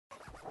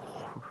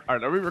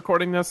Alright, are we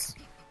recording this?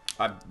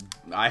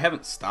 I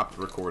haven't stopped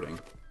recording.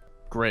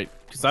 Great.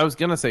 Because I was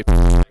gonna say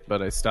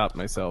but I stopped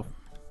myself.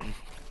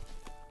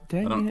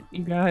 Dang it,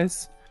 you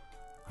guys.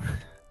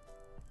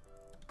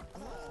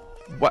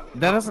 What?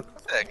 That doesn't...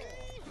 Sick.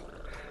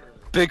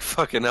 Big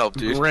fucking help,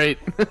 dude. Great.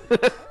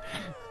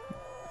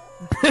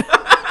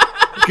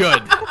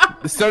 Good.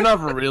 This started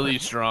off really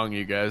strong,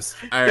 you guys.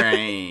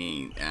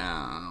 Alright,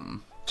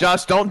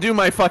 Josh, don't do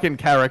my fucking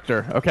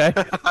character, okay?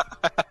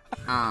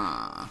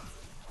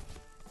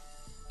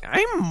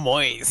 I'm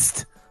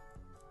moist.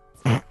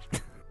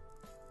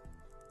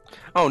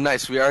 Oh,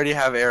 nice. We already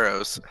have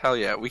arrows. Hell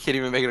yeah. We can't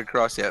even make it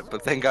across yet,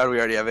 but thank God we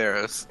already have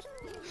arrows.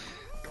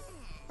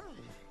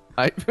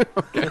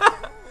 Okay.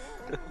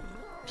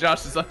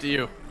 Josh, it's up to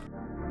you.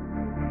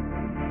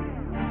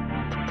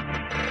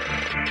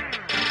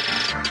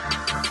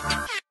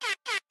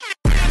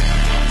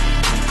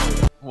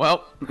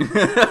 Well.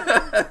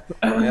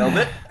 Nailed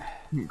it.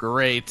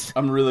 Great.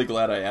 I'm really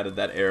glad I added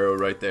that arrow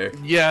right there.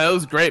 Yeah, that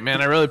was great,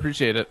 man. I really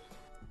appreciate it.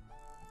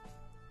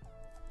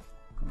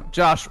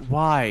 Josh,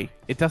 why?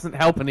 It doesn't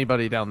help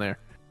anybody down there.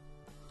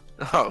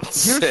 Oh, You're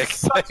sick.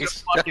 such a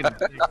fucking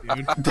dick,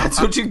 dude.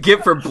 That's what you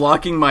get for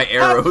blocking my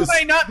How arrows. did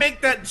I not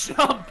make that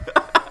jump?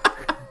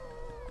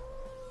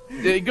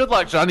 Yeah, good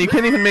luck, John. You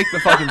can't even make the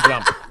fucking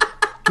jump.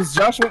 Because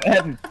Josh went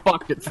ahead and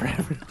fucked it for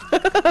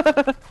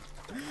everyone.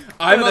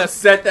 I'm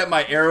upset that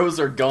my arrows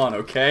are gone,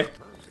 okay?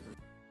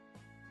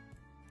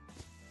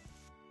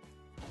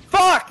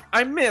 Fuck!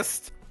 I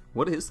missed!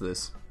 What is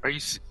this? Are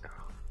you...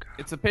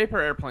 It's a paper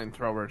airplane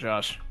thrower,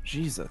 Josh.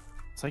 Jesus.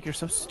 It's like you're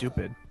so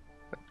stupid.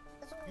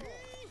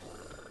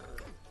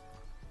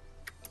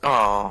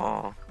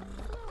 Oh.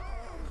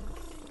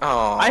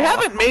 Oh. I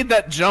haven't made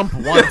that jump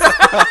once.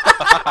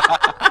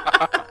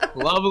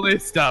 Lovely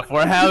stuff.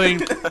 We're having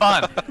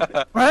fun.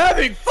 We're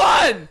having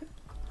fun!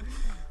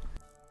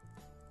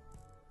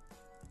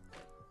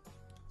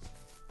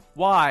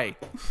 Why?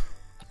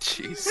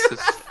 Jesus.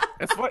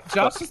 It's what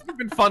Josh has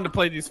been fun to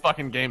play these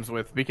fucking games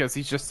with because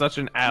he's just such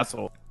an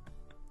asshole.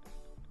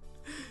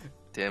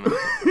 Damn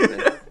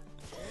it.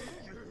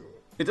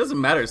 It doesn't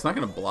matter, it's not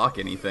gonna block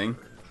anything.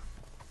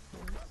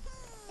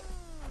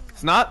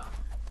 It's not?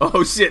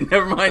 Oh shit,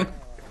 never mind.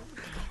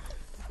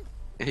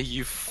 Hey,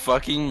 you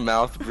fucking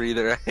mouth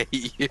breather, I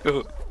hate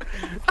you.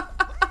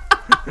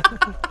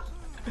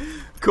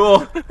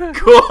 Cool.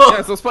 Cool.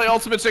 Yeah, so let's play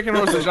Ultimate Chicken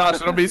Roast, Josh.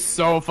 It'll be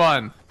so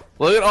fun.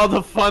 Look at all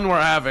the fun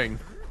we're having.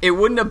 It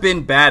wouldn't have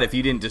been bad if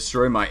you didn't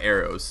destroy my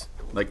arrows.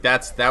 Like,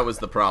 that was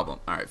the problem.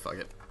 Alright, fuck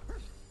it.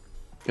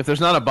 If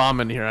there's not a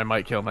bomb in here, I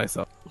might kill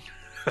myself.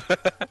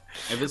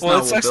 If it's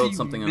not, we'll build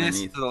something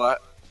underneath.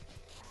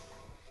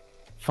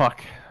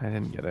 Fuck, I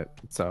didn't get it,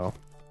 so...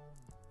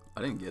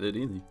 I didn't get it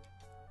either.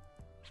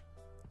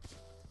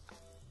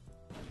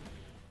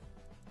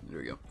 There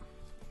we go.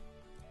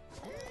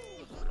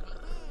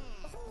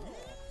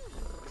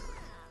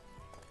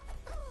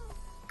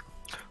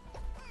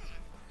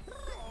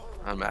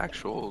 I'm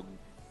actual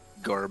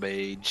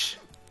garbage.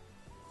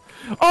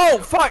 Oh,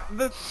 fuck!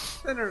 The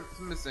center's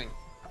missing.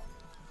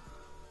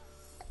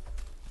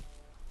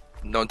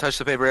 Don't touch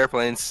the paper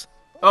airplanes.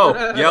 Oh,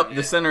 yep,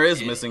 the center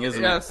is missing,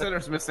 isn't Yeah, it? the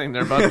center's missing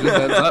there, bud. Just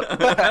heads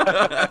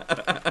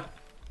up.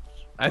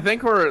 I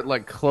think we're,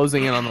 like,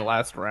 closing in on the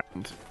last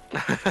round.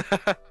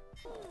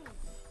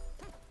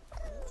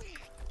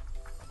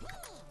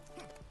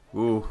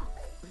 Ooh.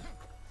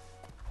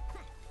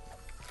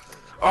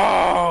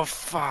 Oh,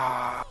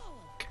 fuck.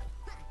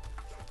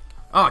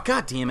 Oh,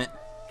 god damn it.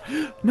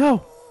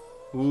 No!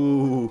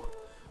 Ooh.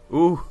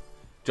 Ooh.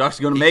 Josh is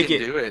gonna make He it.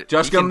 can do it.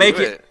 Josh He gonna can make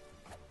do it.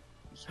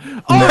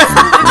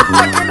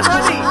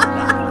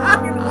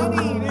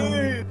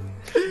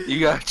 You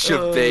got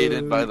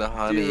baited by the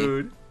honey.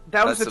 Dude.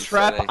 That was That's a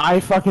trap upsetting. I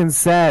fucking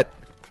set.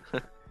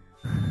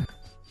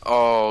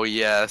 Oh,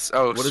 yes.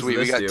 Oh, What does sweet.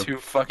 We this got do? 2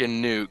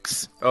 fucking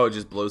nukes. Oh, it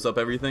just blows up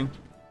everything?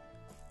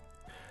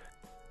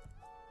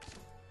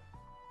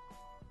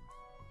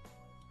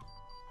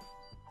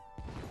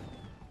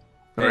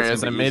 Hey,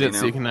 it's Alright, gonna I be made easy it so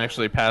now. you can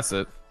actually pass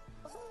it.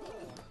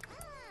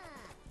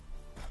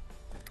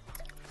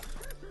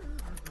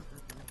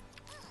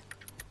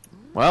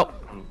 Well,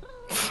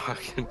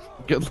 Fucking.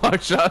 good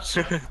luck, Josh.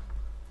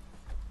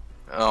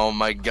 Oh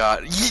my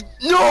god.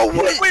 No,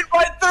 wait! Went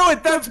right through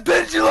it! That's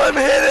Pendulum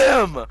hit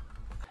him!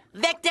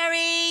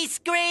 Victory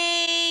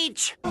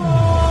Screech!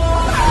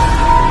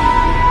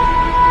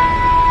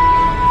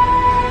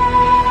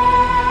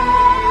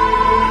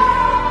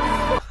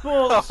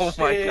 Oh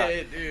my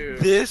god. Dude.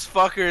 This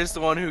fucker is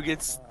the one who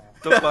gets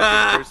the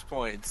fucking first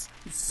points.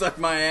 Suck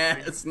my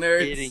ass, nerds.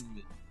 Kidding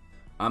me.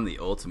 I'm the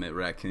ultimate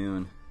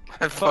raccoon.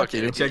 I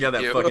fucking Check out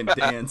that hate you. fucking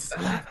dance.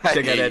 I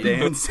Check out that hate you.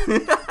 dance.